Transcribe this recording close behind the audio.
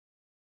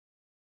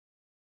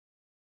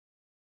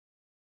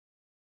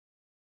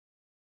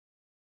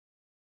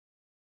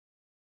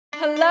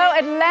Hello,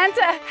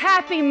 Atlanta.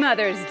 Happy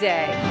Mother's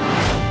Day.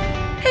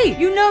 Hey,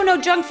 you know no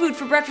junk food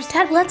for breakfast.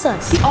 Dad lets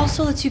us. He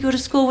also lets you go to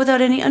school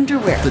without any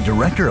underwear. The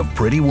director of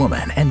Pretty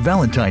Woman and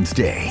Valentine's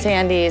Day.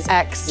 Sandy's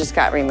ex just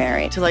got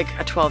remarried to like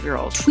a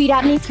 12-year-old. Tweet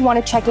at me if you want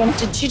to check in.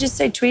 Did she just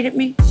say tweet at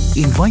me?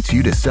 Invites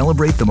you to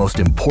celebrate the most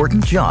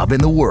important job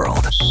in the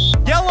world.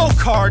 Yellow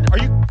card, are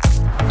you?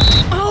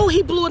 Oh,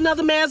 he blew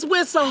another man's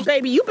whistle.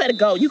 Baby, you better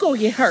go. You gonna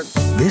get hurt.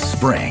 This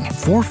spring,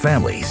 4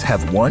 families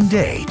have one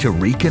day to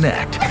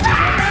reconnect.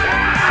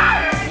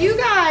 You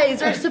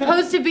guys are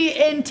supposed to be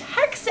in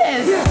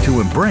Texas.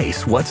 To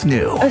embrace what's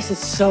new. This is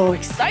so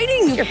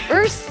exciting. Your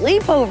first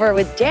sleepover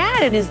with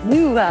Dad and his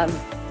new,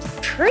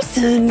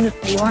 person.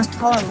 You want us to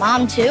call her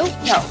mom too?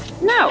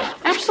 No,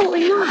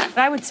 absolutely not.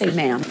 I would say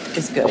ma'am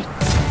is good.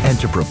 And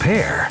to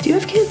prepare Do you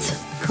have kids?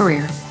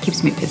 Career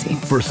keeps me busy.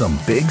 for some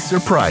big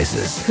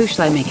surprises. Who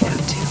should I make it out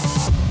to?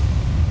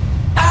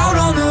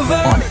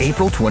 On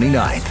April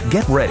 29th,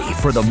 get ready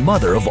for the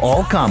mother of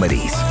all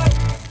comedies.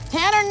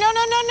 Tanner, no,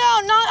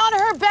 not on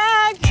her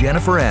bag.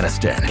 Jennifer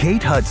Aniston,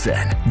 Kate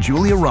Hudson,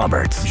 Julia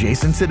Roberts,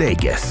 Jason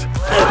Sudeikis.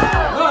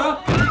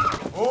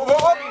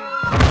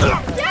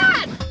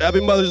 Happy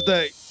Mother's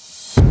Day.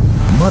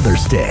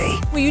 Mother's Day.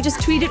 Will you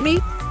just tweet at me?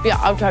 Yeah,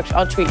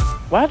 I'll tweet.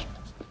 What?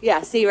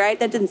 Yeah, see, right?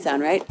 That didn't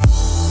sound right.